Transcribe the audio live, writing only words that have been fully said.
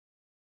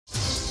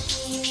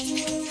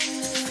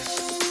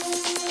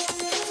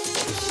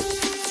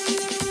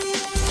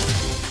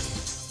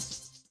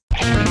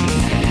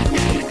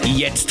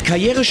Jetzt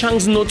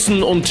Karrierechancen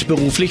nutzen und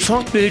beruflich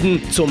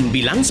fortbilden zum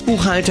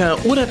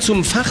Bilanzbuchhalter oder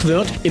zum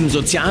Fachwirt im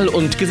Sozial-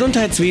 und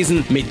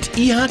Gesundheitswesen mit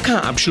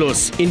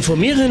IHK-Abschluss.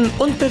 Informieren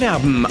und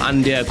bewerben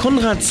an der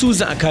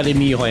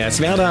Konrad-Zuse-Akademie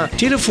Hoyerswerda,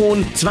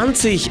 Telefon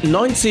 20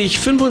 90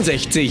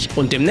 65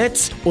 und im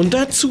Netz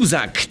unter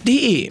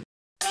zusag.de.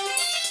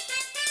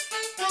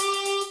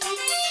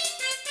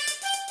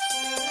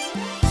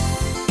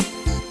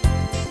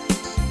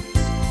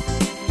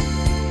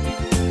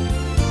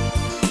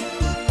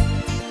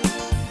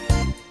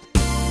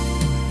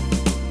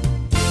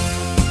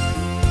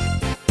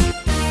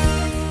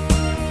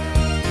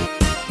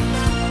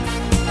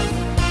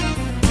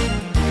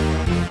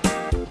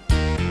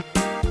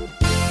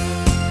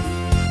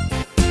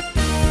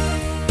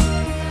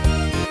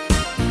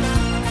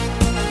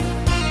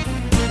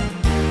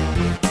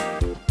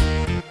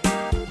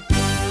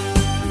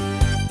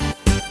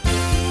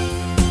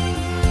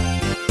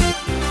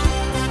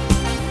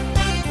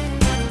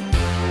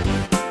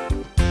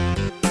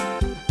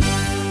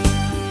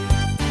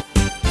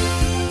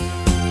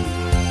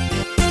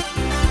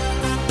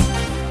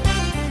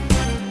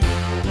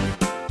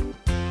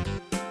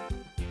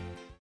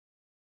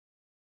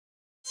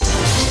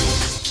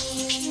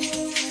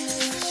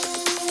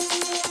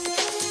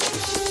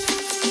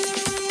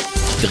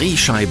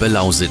 Drehscheibe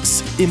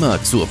Lausitz,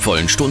 immer zur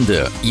vollen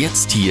Stunde,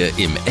 jetzt hier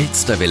im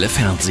Elsterwelle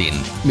Fernsehen,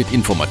 mit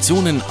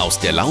Informationen aus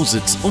der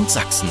Lausitz und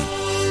Sachsen.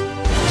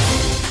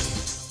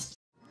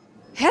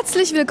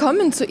 Herzlich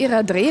willkommen zu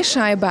Ihrer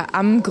Drehscheibe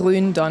am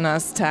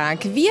Gründonnerstag.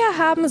 Wir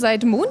haben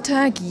seit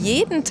Montag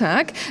jeden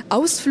Tag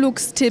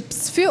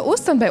Ausflugstipps für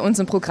Ostern bei uns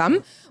im Programm.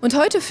 Und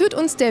heute führt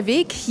uns der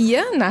Weg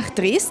hier nach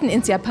Dresden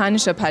ins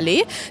Japanische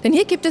Palais. Denn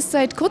hier gibt es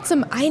seit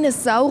kurzem eine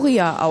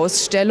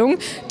Saurier-Ausstellung,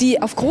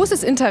 die auf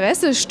großes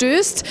Interesse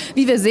stößt.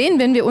 Wie wir sehen,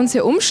 wenn wir uns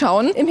hier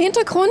umschauen. Im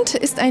Hintergrund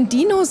ist ein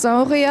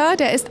Dinosaurier,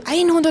 der ist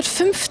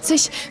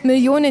 150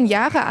 Millionen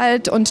Jahre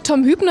alt. Und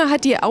Tom Hübner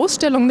hat die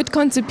Ausstellung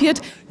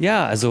mitkonzipiert.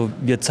 Ja, also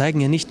wir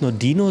zeigen hier nicht nur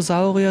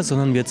Dinosaurier,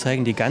 sondern wir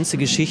zeigen die ganze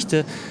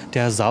Geschichte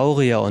der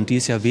Saurier. Und die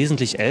ist ja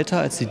wesentlich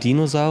älter als die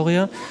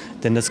Dinosaurier.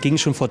 Denn das ging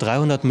schon vor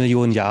 300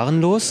 Millionen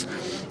Jahren los.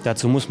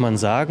 Dazu muss man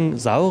sagen,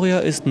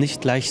 Saurier ist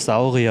nicht gleich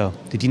Saurier.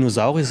 Die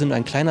Dinosaurier sind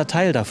ein kleiner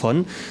Teil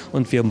davon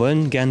und wir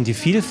wollen gerne die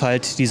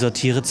Vielfalt dieser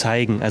Tiere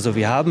zeigen. Also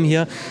wir haben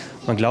hier,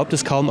 man glaubt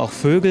es kaum, auch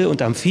Vögel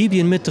und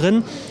Amphibien mit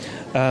drin.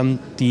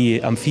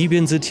 Die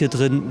Amphibien sind hier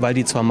drin, weil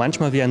die zwar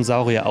manchmal wie ein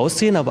Saurier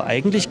aussehen, aber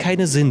eigentlich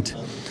keine sind.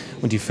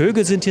 Und die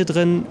Vögel sind hier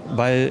drin,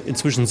 weil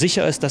inzwischen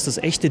sicher ist, dass es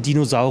echte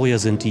Dinosaurier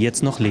sind, die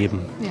jetzt noch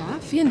leben. Ja,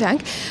 vielen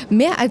Dank.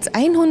 Mehr als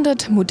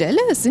 100 Modelle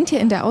sind hier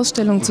in der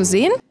Ausstellung zu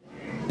sehen.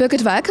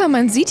 Birgit Walker,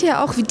 man sieht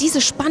ja auch, wie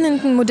diese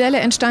spannenden Modelle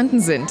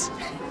entstanden sind.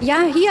 Ja,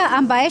 hier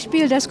am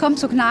Beispiel des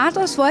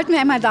Compsognathus wollten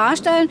wir einmal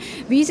darstellen,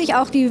 wie sich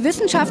auch die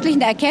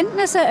wissenschaftlichen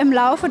Erkenntnisse im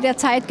Laufe der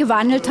Zeit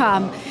gewandelt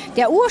haben.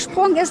 Der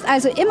Ursprung ist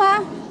also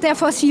immer der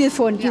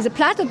Fossilfund, diese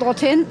Platte dort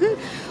hinten.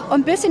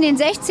 Und bis in den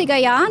 60er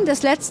Jahren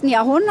des letzten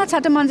Jahrhunderts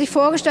hatte man sich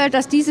vorgestellt,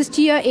 dass dieses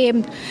Tier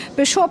eben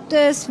beschuppt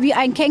ist, wie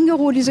ein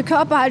Känguru. Diese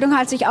Körperhaltung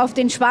hat, sich auf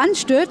den Schwanz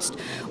stützt.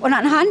 Und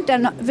anhand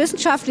der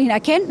wissenschaftlichen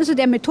Erkenntnisse,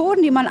 der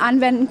Methoden, die man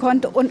anwenden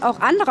konnte und auch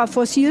anderer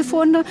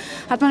Fossilfunde,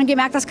 hat man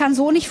gemerkt, das kann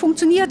so nicht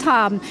funktioniert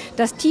haben.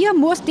 Das Tier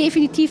muss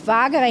definitiv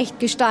waagerecht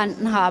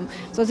gestanden haben.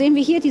 So sehen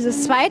wir hier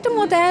dieses zweite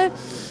Modell,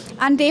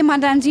 an dem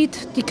man dann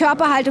sieht, die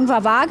Körperhaltung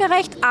war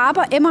waagerecht,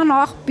 aber immer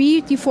noch,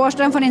 wie die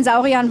Vorstellung von den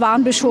Sauriern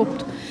waren,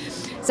 beschuppt.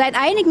 Seit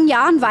einigen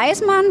Jahren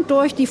weiß man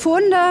durch die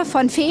Funde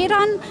von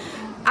Federn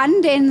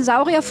an den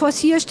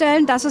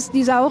Saurierfossilstellen, dass es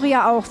die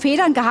Saurier auch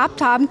Federn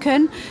gehabt haben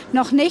können.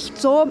 Noch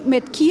nicht so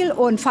mit Kiel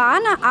und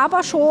Fahne,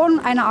 aber schon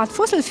eine Art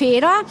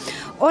Fusselfeder.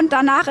 Und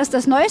danach ist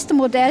das neueste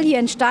Modell hier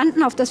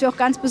entstanden, auf das wir auch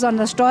ganz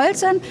besonders stolz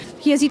sind.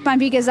 Hier sieht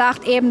man, wie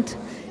gesagt, eben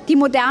die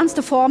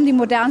modernste Form, die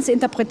modernste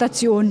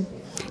Interpretation.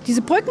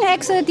 Diese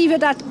Brückenechse, die wir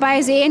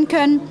dabei sehen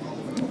können,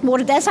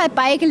 wurde deshalb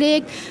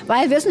beigelegt,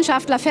 weil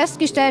Wissenschaftler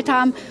festgestellt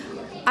haben,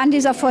 an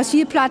dieser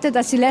Fossilplatte,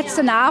 dass die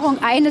letzte Nahrung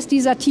eines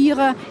dieser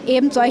Tiere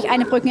eben solch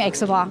eine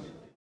Brückenechse war.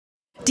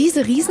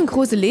 Diese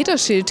riesengroße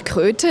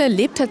Lederschildkröte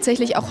lebt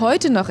tatsächlich auch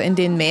heute noch in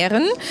den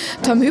Meeren.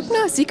 Tom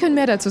Hübner, Sie können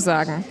mehr dazu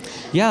sagen.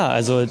 Ja,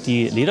 also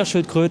die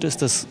Lederschildkröte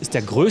ist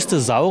der größte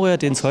Saurier,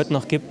 den es heute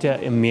noch gibt,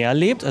 der im Meer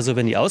lebt. Also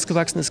wenn die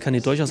ausgewachsen ist, kann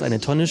die durchaus eine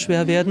Tonne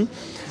schwer werden.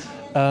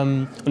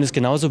 Und ist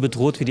genauso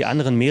bedroht wie die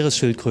anderen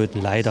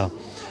Meeresschildkröten, leider.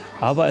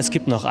 Aber es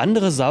gibt noch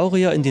andere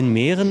Saurier in den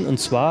Meeren, und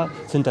zwar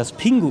sind das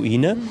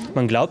Pinguine.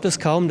 Man glaubt es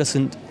kaum, das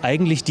sind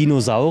eigentlich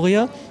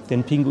Dinosaurier,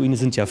 denn Pinguine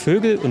sind ja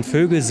Vögel und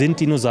Vögel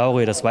sind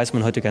Dinosaurier, das weiß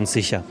man heute ganz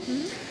sicher.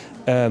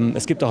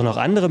 Es gibt auch noch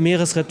andere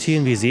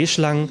Meeresreptilien wie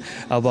Seeschlangen,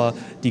 aber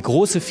die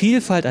große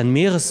Vielfalt an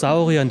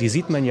Meeressauriern, die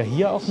sieht man ja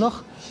hier auch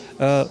noch.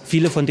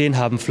 Viele von denen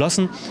haben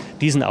Flossen,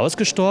 die sind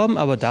ausgestorben,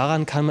 aber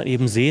daran kann man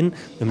eben sehen,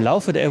 im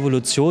Laufe der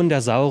Evolution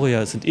der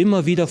Saurier sind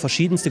immer wieder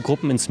verschiedenste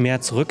Gruppen ins Meer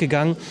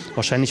zurückgegangen,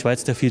 wahrscheinlich weil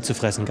es da viel zu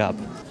fressen gab.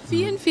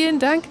 Vielen, vielen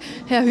Dank,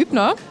 Herr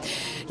Hübner.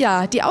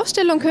 Ja, die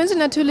Ausstellung können Sie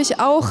natürlich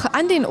auch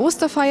an den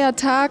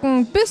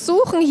Osterfeiertagen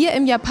besuchen, hier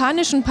im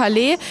Japanischen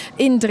Palais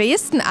in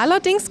Dresden.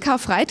 Allerdings,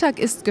 Karfreitag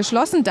ist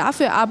geschlossen,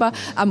 dafür aber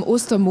am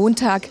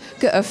Ostermontag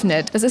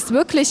geöffnet. Es ist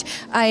wirklich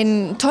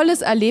ein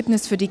tolles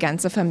Erlebnis für die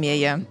ganze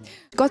Familie.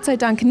 Gott sei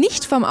Dank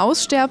nicht vom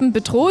Aussterben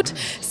bedroht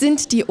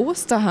sind die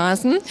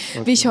Osterhasen.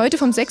 Wie ich heute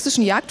vom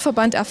Sächsischen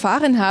Jagdverband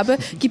erfahren habe,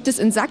 gibt es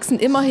in Sachsen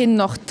immerhin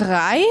noch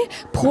 3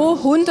 pro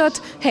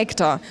 100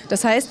 Hektar.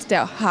 Das heißt,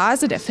 der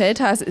Hase, der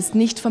Feldhase, ist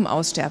nicht vom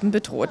Aussterben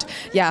bedroht.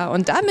 Ja,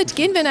 und damit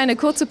gehen wir in eine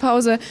kurze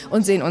Pause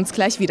und sehen uns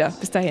gleich wieder.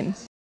 Bis dahin.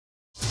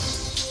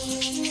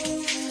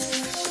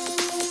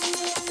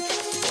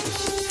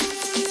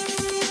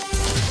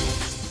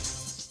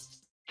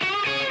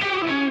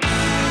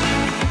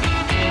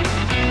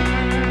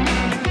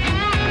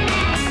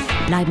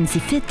 Bleiben Sie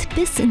fit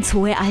bis ins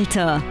hohe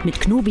Alter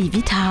mit Knobi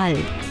Vital.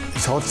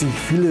 Es hat sich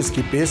vieles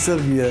gebessert,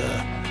 wie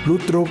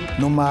Blutdruck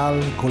normal,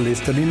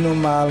 Cholesterin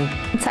normal.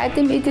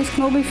 Seitdem ich das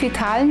Knobi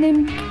Vital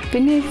nehme,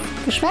 bin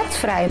ich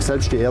schmerzfrei.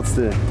 Selbst die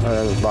Ärzte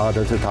waren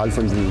da total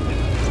von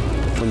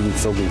den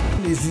Socken.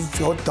 Es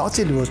hat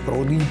tatsächlich was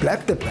gebraucht. Ich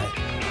bleib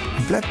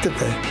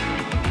dabei.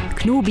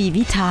 Knobi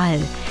Vital,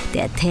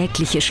 der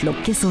tägliche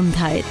Schluck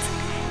Gesundheit.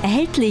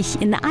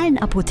 Erhältlich in allen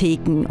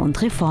Apotheken und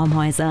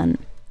Reformhäusern.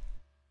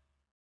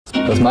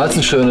 Was malst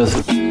du Schönes?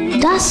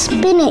 Das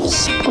bin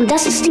ich. Und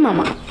das ist die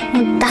Mama.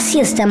 Und das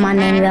hier ist der Mann,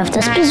 den wir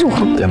öfters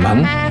besuchen. Der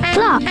Mann?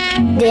 Klar.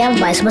 Der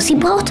weiß, was sie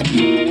braucht,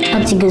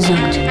 hat sie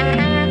gesagt.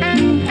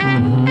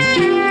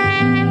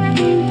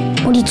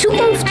 Und die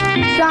Zukunft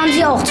planen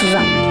sie auch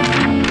zusammen.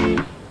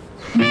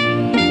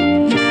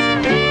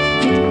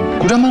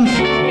 Guter Mann.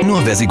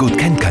 Nur wer sie gut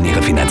kennt, kann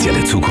ihre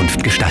finanzielle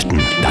Zukunft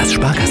gestalten. Das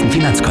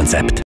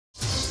Sparkassenfinanzkonzept.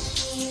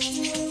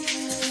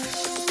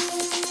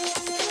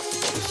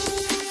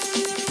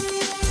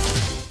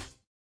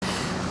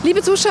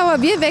 Liebe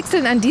Zuschauer, wir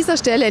wechseln an dieser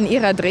Stelle in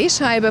Ihrer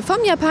Drehscheibe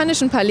vom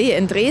Japanischen Palais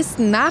in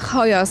Dresden nach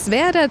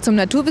Hoyerswerda zum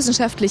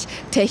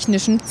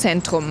Naturwissenschaftlich-Technischen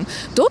Zentrum.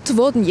 Dort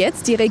wurden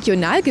jetzt die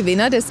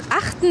Regionalgewinner des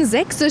 8.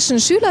 sächsischen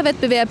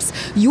Schülerwettbewerbs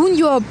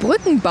Junior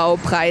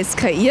Brückenbaupreis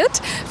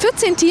kreiert.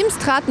 14 Teams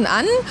traten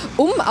an,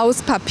 um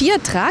aus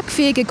Papier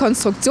tragfähige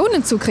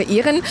Konstruktionen zu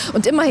kreieren,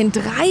 und immerhin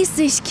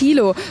 30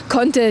 Kilo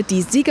konnte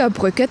die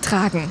Siegerbrücke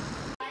tragen.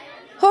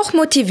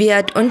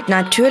 Hochmotiviert und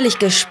natürlich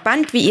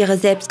gespannt, wie ihre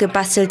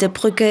selbstgebastelte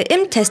Brücke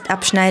im Test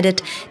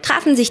abschneidet,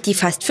 trafen sich die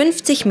fast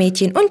 50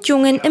 Mädchen und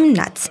Jungen im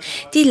Natz.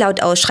 Die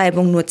laut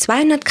Ausschreibung nur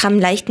 200 Gramm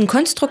leichten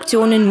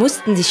Konstruktionen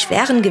mussten sich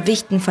schweren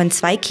Gewichten von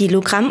 2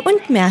 Kilogramm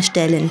und mehr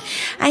stellen.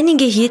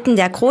 Einige hielten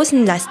der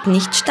großen Last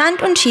nicht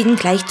stand und schieden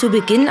gleich zu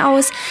Beginn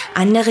aus,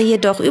 andere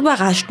jedoch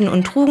überraschten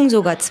und trugen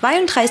sogar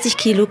 32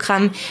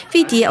 Kilogramm,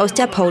 wie die aus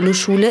der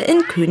Paulusschule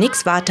in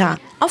Königswartha.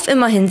 Auf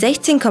immerhin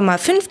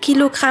 16,5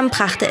 Kilogramm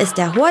brachte es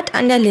der Hort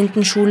an der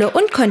Lindenschule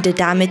und konnte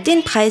damit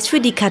den Preis für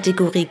die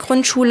Kategorie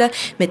Grundschule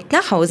mit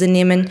nach Hause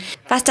nehmen.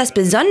 Was das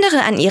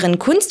Besondere an ihren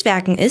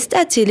Kunstwerken ist,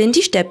 erzählen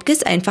die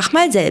Steppkes einfach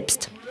mal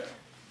selbst.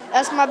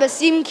 Erstmal bis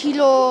 7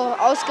 Kilo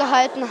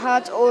ausgehalten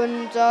hat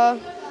und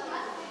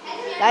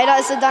leider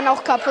ist sie dann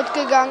auch kaputt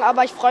gegangen,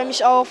 aber ich freue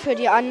mich auch für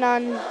die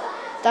anderen,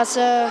 dass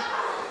sie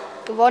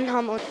gewonnen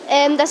haben. Und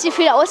dass sie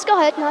viel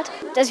ausgehalten hat.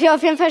 Dass wir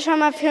auf jeden Fall schon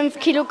mal 5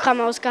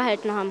 Kilogramm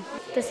ausgehalten haben.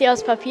 Dass sie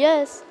aus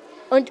Papier ist.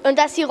 Und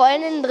dass sie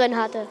Rollen innen drin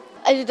hatte.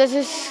 Also, dass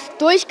es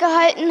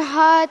durchgehalten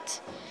hat,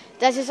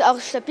 dass es auch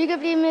stabil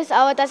geblieben ist,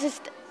 aber das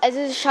ist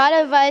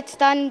schade, weil es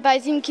dann bei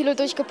 7 Kilo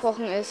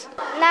durchgebrochen ist.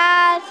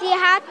 Na, sie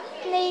hat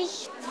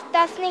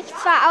das nicht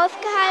zwar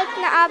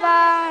ausgehalten,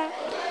 aber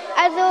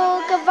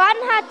also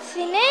gewonnen hat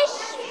sie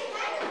nicht.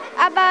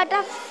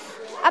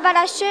 Aber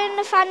das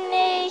Schöne fand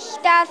ich,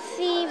 dass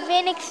sie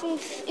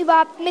wenigstens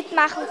überhaupt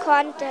mitmachen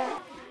konnte.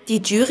 Die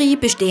Jury,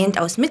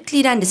 bestehend aus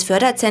Mitgliedern des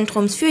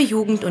Förderzentrums für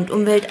Jugend und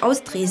Umwelt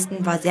aus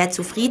Dresden, war sehr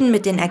zufrieden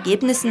mit den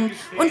Ergebnissen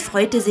und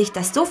freute sich,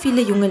 dass so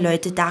viele junge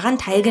Leute daran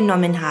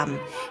teilgenommen haben.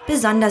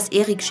 Besonders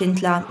Erik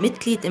Schindler,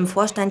 Mitglied im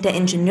Vorstand der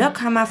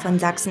Ingenieurkammer von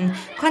Sachsen,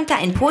 konnte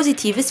ein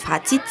positives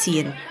Fazit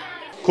ziehen.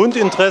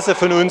 Grundinteresse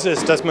von uns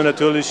ist, dass wir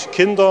natürlich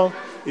Kinder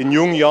in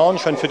jungen Jahren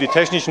schon für die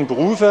technischen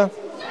Berufe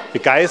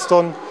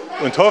begeistern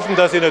und hoffen,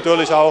 dass sie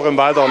natürlich auch im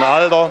weiteren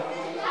Alter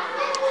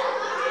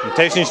im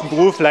technischen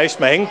Beruf vielleicht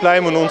mal hängen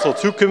bleiben und unser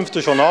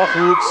zukünftiger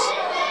Nachwuchs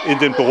in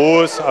den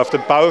Büros, auf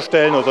den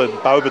Baustellen oder in den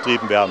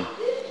Baubetrieben werden.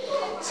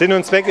 Sinn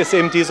und Zweck ist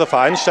eben dieser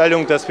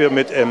Veranstaltung, dass wir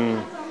mit einem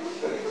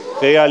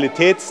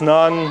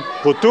realitätsnahen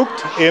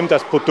Produkt, eben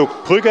das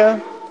Produkt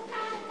Brücke,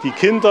 die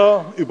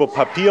Kinder über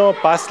Papier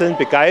basteln,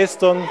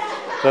 begeistern,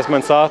 dass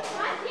man sagt,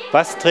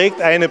 was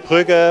trägt eine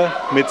Brücke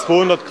mit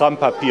 200 Gramm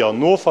Papier,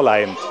 nur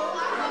verleimt.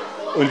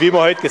 Und wie wir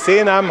heute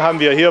gesehen haben,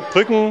 haben wir hier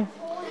Brücken,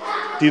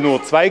 die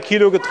nur 2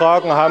 Kilo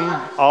getragen haben,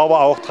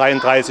 aber auch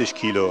 33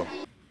 Kilo.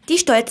 Die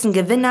stolzen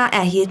Gewinner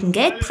erhielten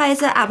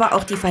Geldpreise, aber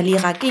auch die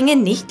Verlierer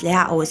gingen nicht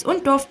leer aus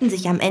und durften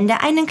sich am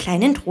Ende einen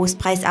kleinen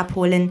Trostpreis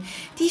abholen.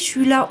 Die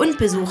Schüler und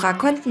Besucher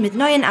konnten mit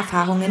neuen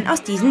Erfahrungen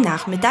aus diesem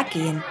Nachmittag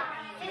gehen.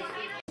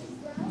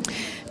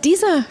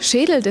 Dieser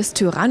Schädel des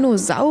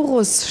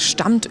Tyrannosaurus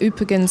stammt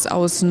übrigens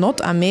aus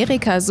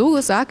Nordamerika,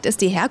 so sagt es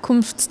die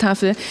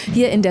Herkunftstafel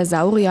hier in der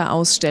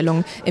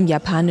Saurierausstellung im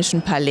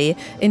japanischen Palais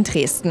in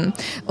Dresden.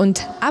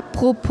 Und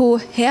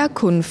apropos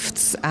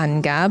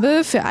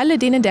Herkunftsangabe, für alle,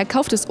 denen der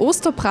Kauf des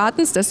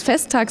Osterbratens, des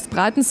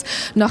Festtagsbratens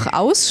noch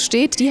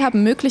aussteht, die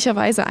haben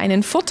möglicherweise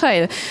einen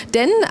Vorteil.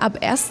 Denn ab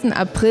 1.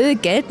 April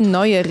gelten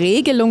neue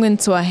Regelungen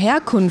zur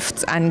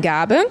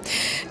Herkunftsangabe.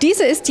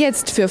 Diese ist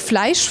jetzt für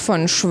Fleisch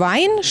von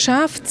Schwein,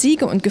 Schaf,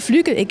 Ziege und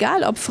Geflügel,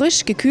 egal ob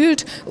frisch,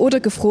 gekühlt oder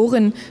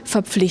gefroren,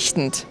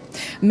 verpflichtend.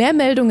 Mehr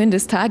Meldungen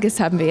des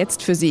Tages haben wir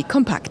jetzt für Sie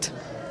kompakt.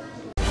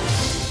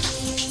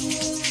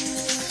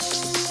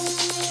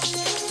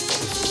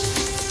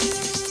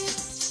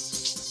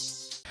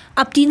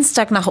 Ab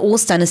Dienstag nach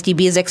Ostern ist die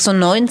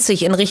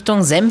B96 in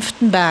Richtung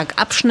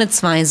Senftenberg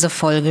abschnittsweise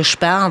voll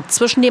gesperrt.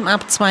 Zwischen dem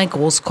Abzweig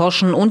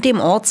Großkoschen und dem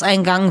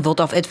Ortseingang wird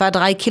auf etwa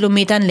 3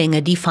 Kilometern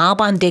Länge die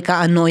Fahrbahndecke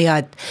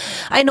erneuert.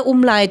 Eine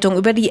Umleitung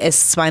über die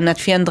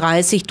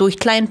S234 durch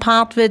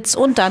Kleinpartwitz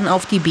und dann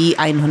auf die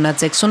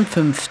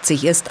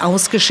B156 ist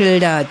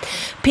ausgeschildert.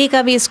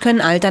 PKWs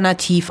können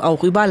alternativ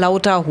auch über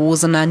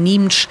Lauterhosener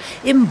Niemtsch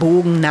im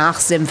Bogen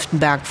nach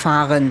Senftenberg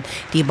fahren.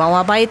 Die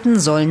Bauarbeiten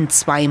sollen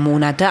 2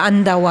 Monate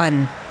andauern.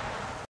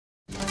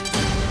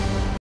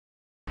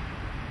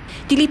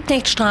 Die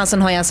Liebknechtstraße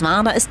in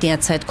Hoyerswerda ist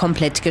derzeit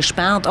komplett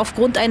gesperrt.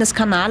 Aufgrund eines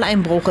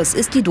Kanaleinbruches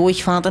ist die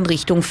Durchfahrt in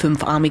Richtung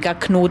fünfarmiger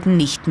Knoten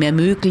nicht mehr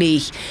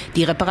möglich.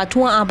 Die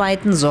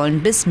Reparaturarbeiten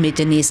sollen bis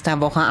Mitte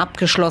nächster Woche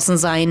abgeschlossen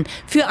sein.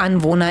 Für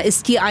Anwohner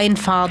ist die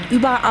Einfahrt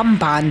über am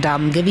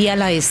Bahndamm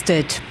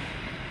gewährleistet.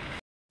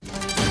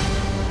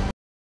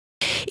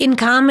 In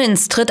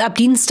Kamenz tritt ab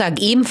Dienstag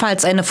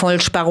ebenfalls eine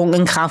Vollsperrung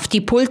in Kraft. Die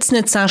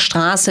Pulsnitzer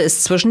Straße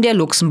ist zwischen der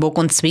Luxemburg-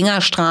 und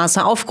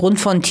Zwingerstraße aufgrund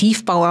von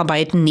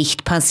Tiefbauarbeiten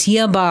nicht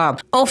passierbar.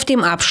 Auf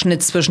dem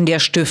Abschnitt zwischen der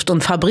Stift-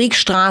 und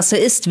Fabrikstraße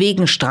ist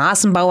wegen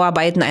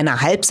Straßenbauarbeiten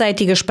eine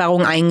halbseitige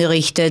Sperrung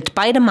eingerichtet.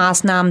 Beide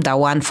Maßnahmen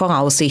dauern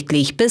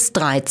voraussichtlich bis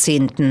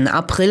 13.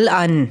 April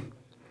an.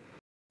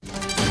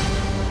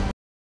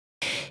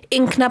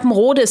 In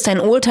Knappenrode ist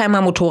ein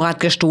Oldtimer-Motorrad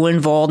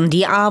gestohlen worden.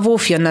 Die AWO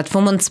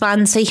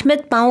 425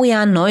 mit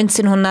Baujahr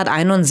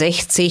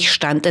 1961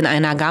 stand in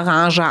einer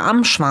Garage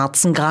am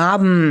Schwarzen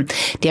Graben.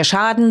 Der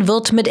Schaden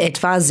wird mit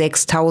etwa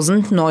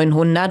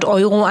 6.900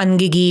 €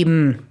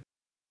 angegeben.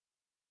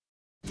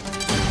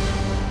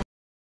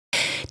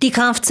 Die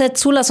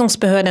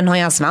Kfz-Zulassungsbehörde in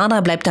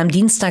Hoyerswerda bleibt am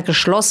Dienstag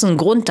geschlossen.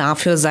 Grund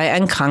dafür sei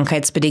ein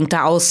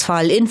krankheitsbedingter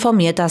Ausfall,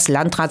 informiert das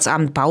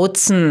Landratsamt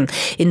Bautzen.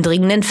 In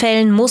dringenden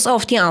Fällen muss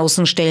auf die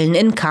Außenstellen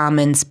in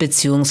Kamenz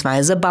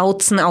bzw.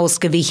 Bautzen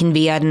ausgewichen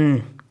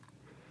werden.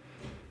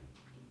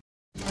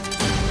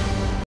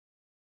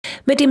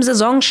 Mit dem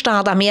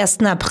Saisonstart am 1.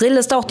 April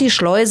ist auch die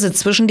Schleuse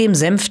zwischen dem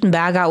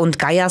Senftenberger und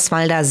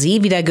Geierswalder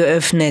See wieder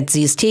geöffnet.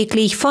 Sie ist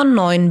täglich von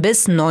 9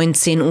 bis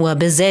 19 Uhr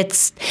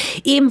besetzt.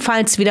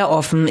 Ebenfalls wieder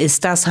offen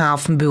ist das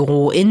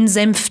Hafenbüro in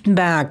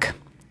Senftenberg.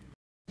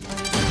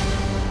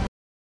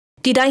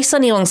 Die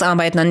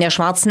Deichsanierungsarbeiten an der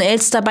Schwarzen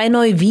Elster bei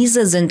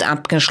Neuwiese sind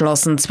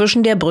abgeschlossen.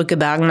 Zwischen der Brücke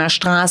Bergener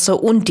Straße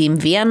und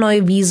dem Wehr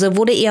Neuwiese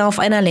wurde er auf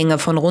einer Länge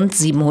von rund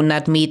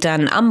 700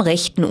 Metern am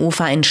rechten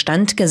Ufer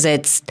instand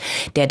gesetzt.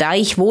 Der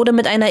Deich wurde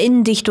mit einer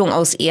Innendichtung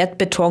aus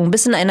Erdbeton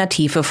bis in einer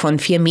Tiefe von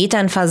 4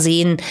 Metern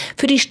versehen.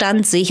 Für die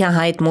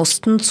Standsicherheit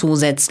mussten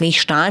zusätzlich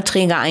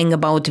Stahlträger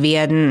eingebaut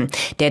werden.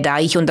 Der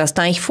Deich und das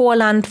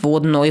Deichvorland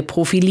wurden neu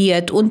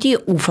profiliert und die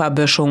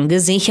Uferböschung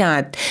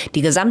gesichert.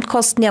 Die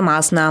Gesamtkosten der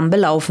Maßnahmen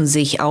belaufen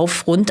sich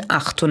auf rund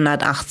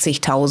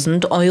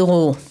 880.000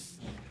 €.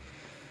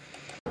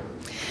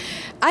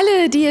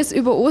 Alle, die es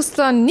über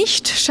Ostern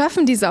nicht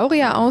schaffen, die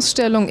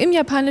Saurierausstellung im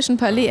japanischen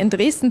Palais in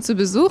Dresden zu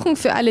besuchen,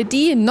 für alle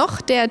die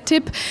noch der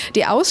Tipp,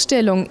 die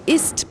Ausstellung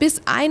ist bis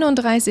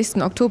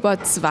 31.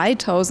 Oktober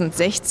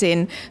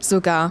 2016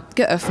 sogar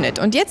geöffnet.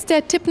 Und jetzt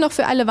der Tipp noch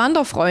für alle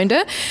Wanderfreunde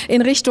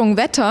in Richtung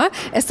Wetter.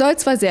 Es soll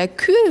zwar sehr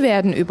kühl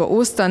werden über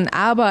Ostern,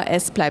 aber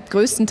es bleibt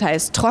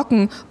größtenteils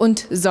trocken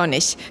und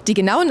sonnig. Die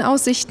genauen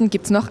Aussichten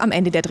gibt es noch am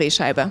Ende der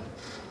Drehscheibe.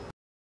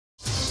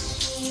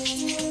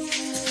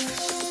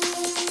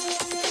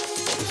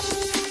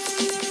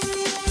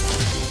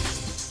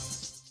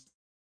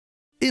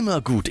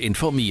 Immer gut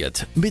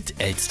informiert mit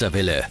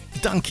Elsterwelle.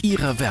 Dank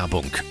ihrer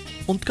Werbung.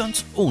 Und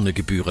ganz ohne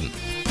Gebühren.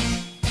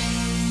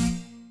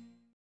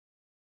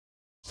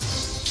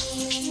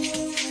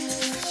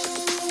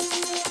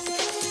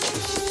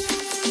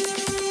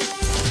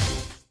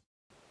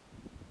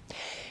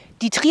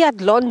 Die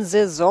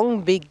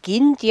Triathlon-Saison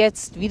beginnt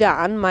jetzt wieder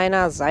an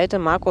meiner Seite.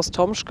 Markus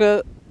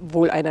Tomschke,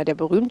 wohl einer der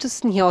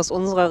berühmtesten hier aus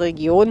unserer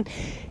Region.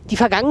 Die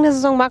vergangene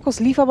Saison,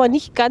 Markus, lief aber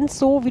nicht ganz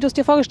so, wie du es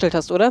dir vorgestellt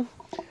hast, oder?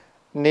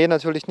 Nee,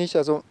 natürlich nicht.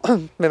 Also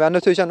wir werden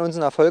natürlich an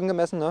unseren Erfolgen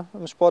gemessen, ne,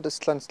 im Sport,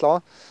 ist ganz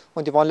klar.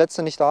 Und die waren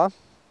letzte nicht da.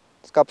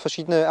 Es gab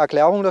verschiedene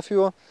Erklärungen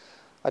dafür.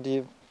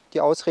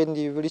 Die Ausreden,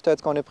 die will ich da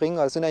jetzt gar nicht bringen.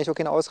 Also, es sind eigentlich auch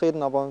keine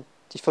Ausreden, aber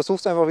ich versuche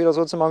es einfach wieder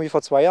so zu machen wie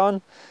vor 2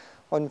 Jahren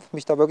und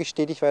mich da wirklich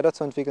stetig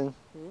weiterzuentwickeln.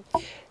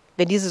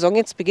 Wenn die Saison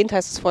jetzt beginnt,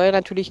 heißt es vorher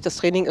natürlich, das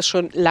Training ist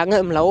schon lange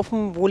im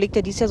Laufen. Wo legt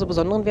ihr dieses Jahr so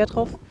besonderen Wert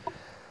drauf?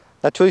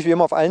 Natürlich wie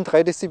immer auf allen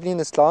 3 Disziplinen,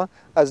 ist klar.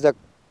 Also der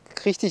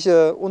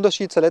richtige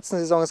Unterschied zur letzten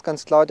Saison ist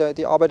ganz klar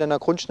die Arbeit an der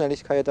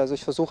Grundschnelligkeit. Also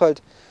ich versuche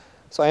halt,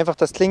 so einfach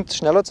das klingt,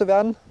 schneller zu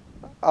werden.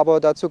 Aber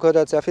dazu gehört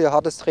halt sehr viel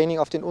hartes Training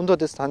auf den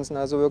Unterdistanzen.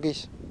 Also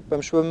wirklich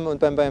beim Schwimmen und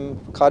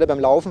gerade beim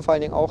Laufen vor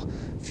allen Dingen auch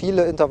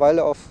viele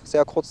Intervalle auf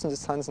sehr kurzen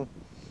Distanzen.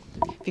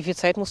 Wie viel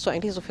Zeit musst du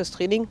eigentlich so fürs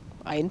Training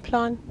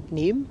einplanen,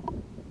 nehmen?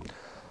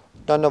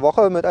 Dann in der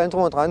Woche mit allem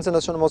drum und dran sind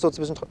das schon immer so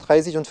zwischen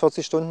 30 und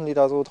 40 Stunden, die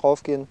da so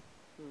drauf gehen.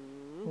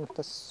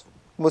 Das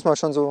muss man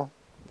schon so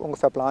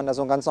ungefähr planen,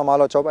 also ein ganz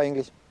normaler Job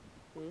eigentlich.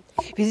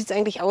 Wie sieht es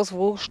eigentlich aus?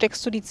 Wo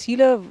steckst du die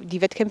Ziele?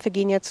 Die Wettkämpfe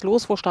gehen jetzt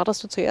los. Wo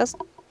startest du zuerst?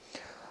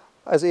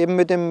 Also eben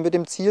mit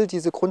dem Ziel,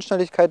 diese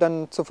Grundschnelligkeit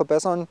dann zu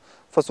verbessern,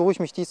 versuche ich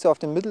mich dieses Jahr auf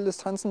den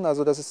Mitteldistanzen.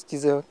 Also das ist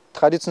diese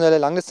traditionelle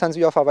Langdistanz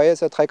wie auf Hawaii,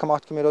 ist ja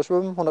 3,8 Kilometer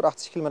Schwimmen,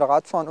 180 Kilometer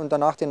Radfahren und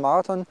danach den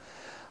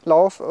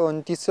Marathonlauf.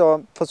 Und dieses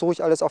Jahr versuche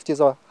ich alles auf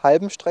dieser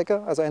halben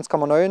Strecke, also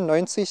 1,9,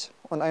 90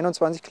 und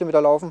 21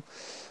 Kilometer laufen.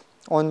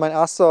 Und mein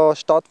erster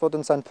Start wird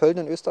in St.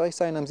 Pölten in Österreich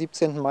sein, am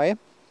 17. Mai.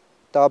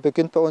 Da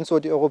beginnt bei uns so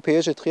die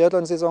europäische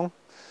Triathlon-Saison.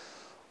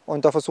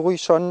 Und da versuche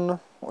ich schon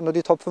unter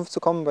die Top 5 zu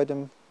kommen bei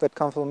dem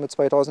Wettkampf mit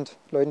 2000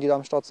 Leuten, die da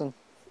am Start sind.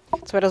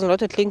 2000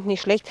 Leute klingt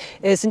nicht schlecht.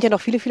 Es sind ja noch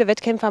viele, viele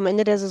Wettkämpfe am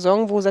Ende der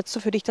Saison. Wo setzt du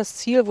für dich das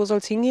Ziel? Wo soll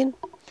es hingehen?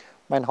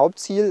 Mein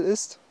Hauptziel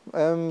ist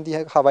die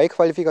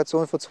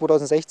Hawaii-Qualifikation für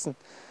 2016.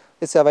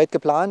 Ist ja weit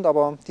geplant,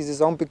 aber die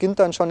Saison beginnt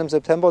dann schon im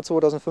September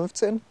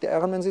 2015, die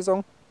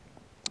Ironman-Saison.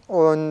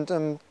 Und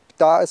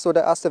da ist so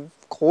der erste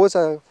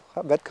große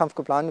Wettkampf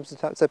geplant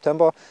im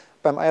September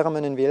beim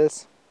Ironman in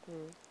Wales.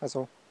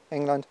 Also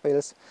England,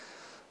 Wales.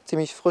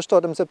 Ziemlich frisch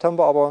dort im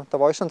September, aber da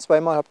war ich schon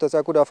zweimal, habe da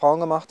sehr gute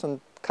Erfahrungen gemacht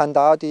und kann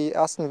da die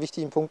ersten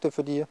wichtigen Punkte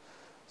für die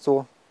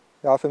so,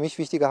 ja, für mich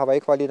wichtige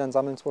Hawaii-Quali dann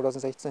sammeln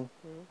 2016.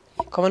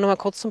 Kommen wir noch mal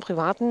kurz zum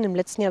Privaten. Im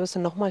letzten Jahr bist du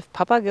noch mal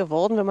Papa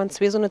geworden, wenn man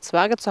 2 so eine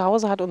Zwerge zu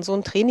Hause hat und so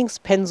ein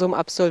Trainingspensum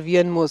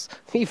absolvieren muss.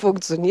 Wie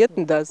funktioniert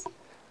denn das?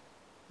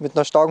 Mit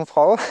einer starken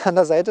Frau an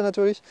der Seite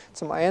natürlich,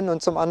 zum einen,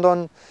 und zum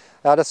anderen,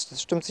 ja,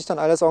 das stimmt sich dann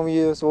alles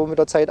irgendwie so mit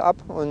der Zeit ab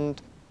und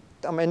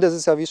am Ende ist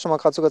es ja, wie ich schon mal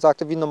gerade so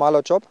gesagt habe, wie ein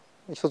normaler Job.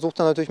 Ich versuche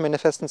dann natürlich meine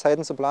festen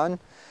Zeiten zu planen,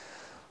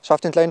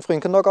 schaffe den kleinen frühen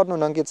Kindergarten und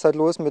dann geht es halt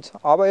los mit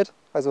Arbeit.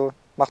 Also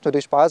macht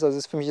natürlich Spaß, also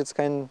es ist für mich jetzt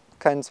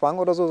kein Zwang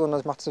oder so,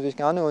 sondern ich mache es natürlich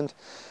gerne und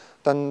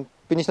dann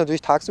bin ich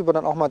natürlich tagsüber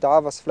dann auch mal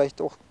da, was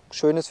vielleicht auch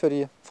schön ist für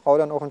die Frau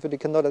dann auch und für die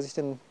Kinder, dass ich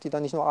die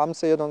dann nicht nur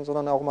abends sehe,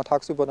 sondern auch immer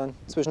tagsüber dann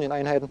zwischen den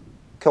Einheiten.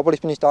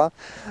 Körperlich bin ich da,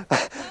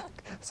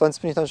 sonst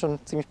bin ich dann schon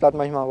ziemlich platt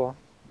manchmal, aber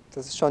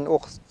das ist schon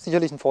auch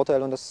sicherlich ein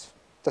Vorteil und das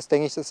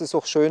denke ich, das ist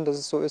auch schön, dass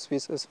es so ist, wie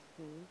es ist.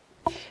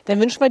 Dann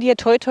wünschen wir dir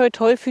toi toi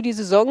toi für die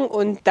Saison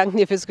und danken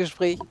dir fürs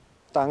Gespräch.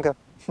 Danke.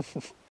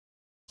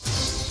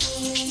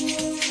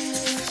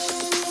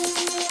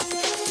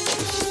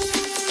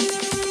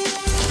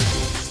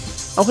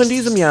 Auch in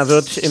diesem Jahr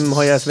wird im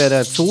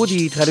Hoyerswerder Zoo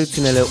die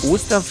traditionelle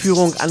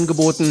Osterführung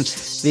angeboten.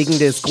 Wegen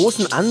des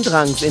großen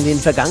Andrangs in den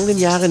vergangenen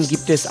Jahren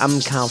gibt es am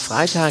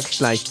Karfreitag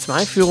gleich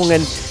 2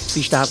 Führungen.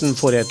 Sie starten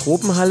vor der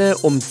Tropenhalle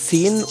um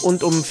 10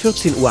 und um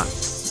 14 Uhr.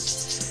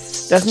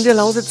 Das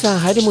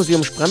Niederlausitzer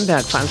Heidemuseum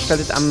Spremberg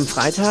veranstaltet am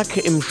Freitag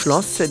im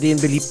Schloss den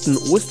beliebten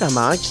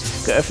Ostermarkt.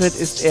 Geöffnet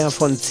ist er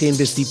von 10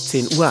 bis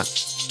 17 Uhr.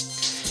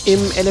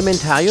 Im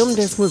Elementarium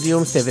des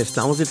Museums der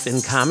Westlausitz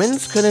in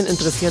Kamenz können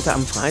Interessierte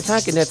am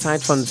Freitag in der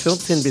Zeit von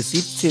 14 bis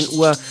 17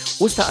 Uhr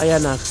Ostereier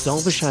nach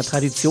sorbischer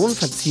Tradition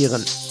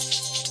verzieren.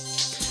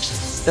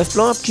 Das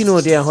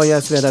Blow-Up-Kino der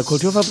Hoyerswerder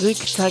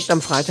Kulturfabrik zeigt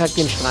am Freitag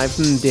den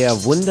Streifen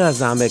Der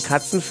wundersame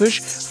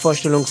Katzenfisch.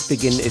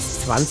 Vorstellungsbeginn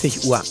ist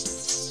 20 Uhr.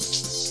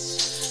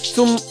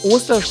 Zum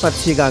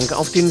Osterspaziergang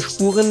auf den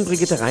Spuren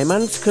Brigitte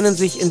Reimanns können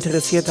sich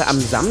Interessierte am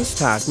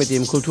Samstag mit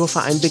dem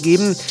Kulturverein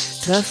begeben.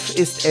 Treff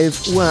ist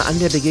 11 Uhr an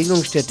der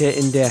Begegnungsstätte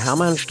in der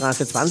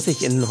Hermannstraße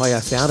 20 in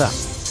Hoyerswerda.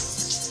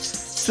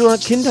 Zur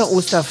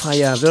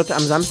Kinderosterfeier wird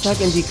am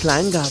Samstag in die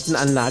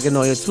Kleingartenanlage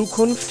Neue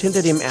Zukunft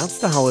hinter dem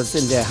Ärztehaus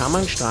in der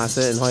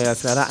Hermannstraße in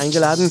Hoyerswerda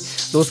eingeladen.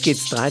 Los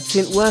geht's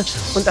 13 Uhr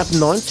und ab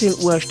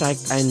 19 Uhr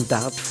steigt ein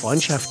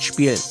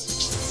Dart-Freundschaftsspiel.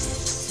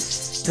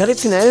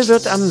 Traditionell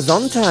wird am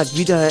Sonntag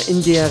wieder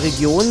in der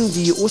Region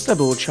die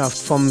Osterbotschaft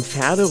vom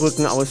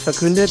Pferderücken aus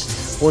verkündet.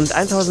 Rund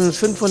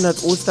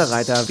 1500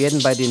 Osterreiter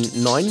werden bei den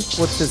 9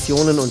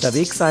 Prozessionen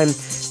unterwegs sein.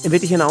 In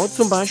Wittichenau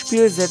zum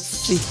Beispiel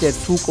setzt sich der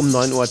Zug um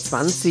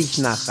 9:20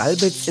 Uhr nach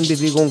Ralbitz in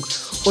Bewegung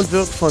und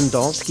wird von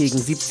dort gegen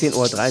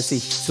 17:30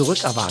 Uhr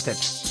zurückerwartet.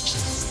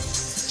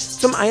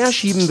 Zum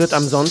Eierschieben wird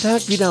am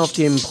Sonntag wieder auf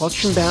dem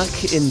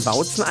Protschenberg in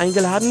Bautzen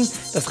eingeladen.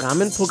 Das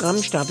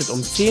Rahmenprogramm startet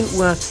um 10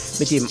 Uhr.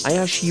 Mit dem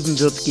Eierschieben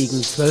wird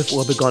gegen 12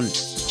 Uhr begonnen.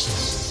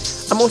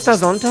 Am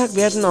Ostersonntag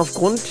werden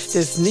aufgrund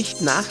des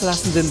nicht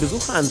nachlassenden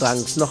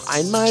Besucherandrangs noch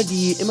einmal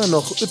die immer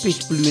noch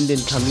üppig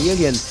blühenden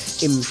Kamelien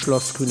im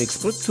Schloss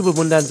Königsbrück zu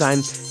bewundern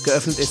sein.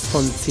 Geöffnet ist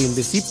von 10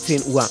 bis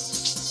 17 Uhr.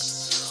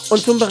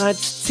 Und zum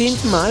bereits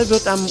 10. Mal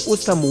wird am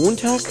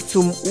Ostermontag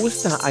zum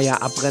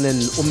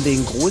Ostereierabbrennen um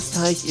den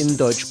Großteich in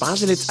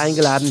Deutsch-Baselitz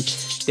eingeladen.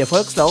 Der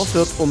Volkslauf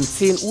wird um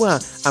 10 Uhr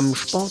am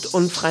Sport-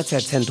 und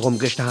Freizeitzentrum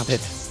gestartet.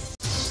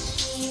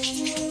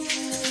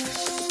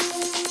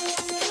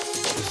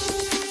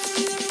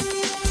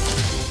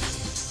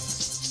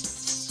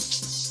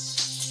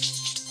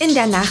 In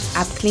der Nacht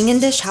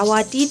abklingende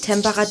Schauer, die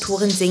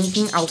Temperaturen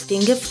sinken auf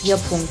den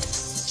Gefrierpunkt.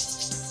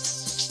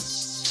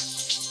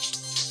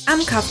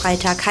 Am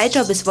Karfreitag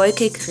heiter bis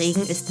wolkig,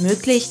 Regen ist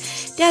möglich.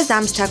 Der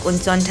Samstag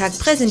und Sonntag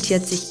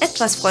präsentiert sich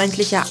etwas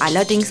freundlicher,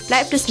 allerdings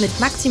bleibt es mit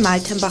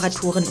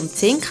Maximaltemperaturen um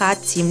 10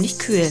 Grad ziemlich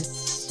kühl.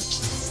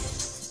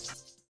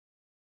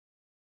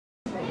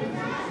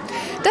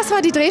 Das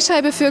war die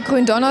Drehscheibe für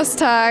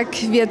Gründonnerstag.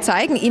 Wir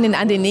zeigen Ihnen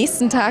an den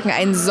nächsten Tagen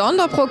ein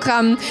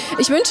Sonderprogramm.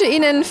 Ich wünsche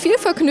Ihnen viel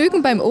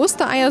Vergnügen beim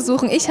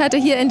Ostereiersuchen. Ich hatte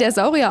hier in der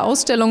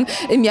Saurierausstellung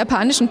im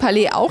japanischen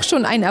Palais auch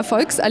schon ein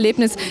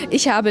Erfolgserlebnis.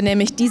 Ich habe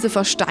nämlich diese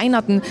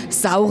versteinerten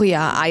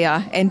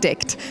Sauriereier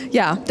entdeckt.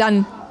 Ja,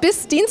 dann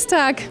bis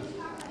Dienstag.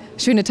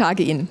 Schöne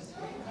Tage Ihnen.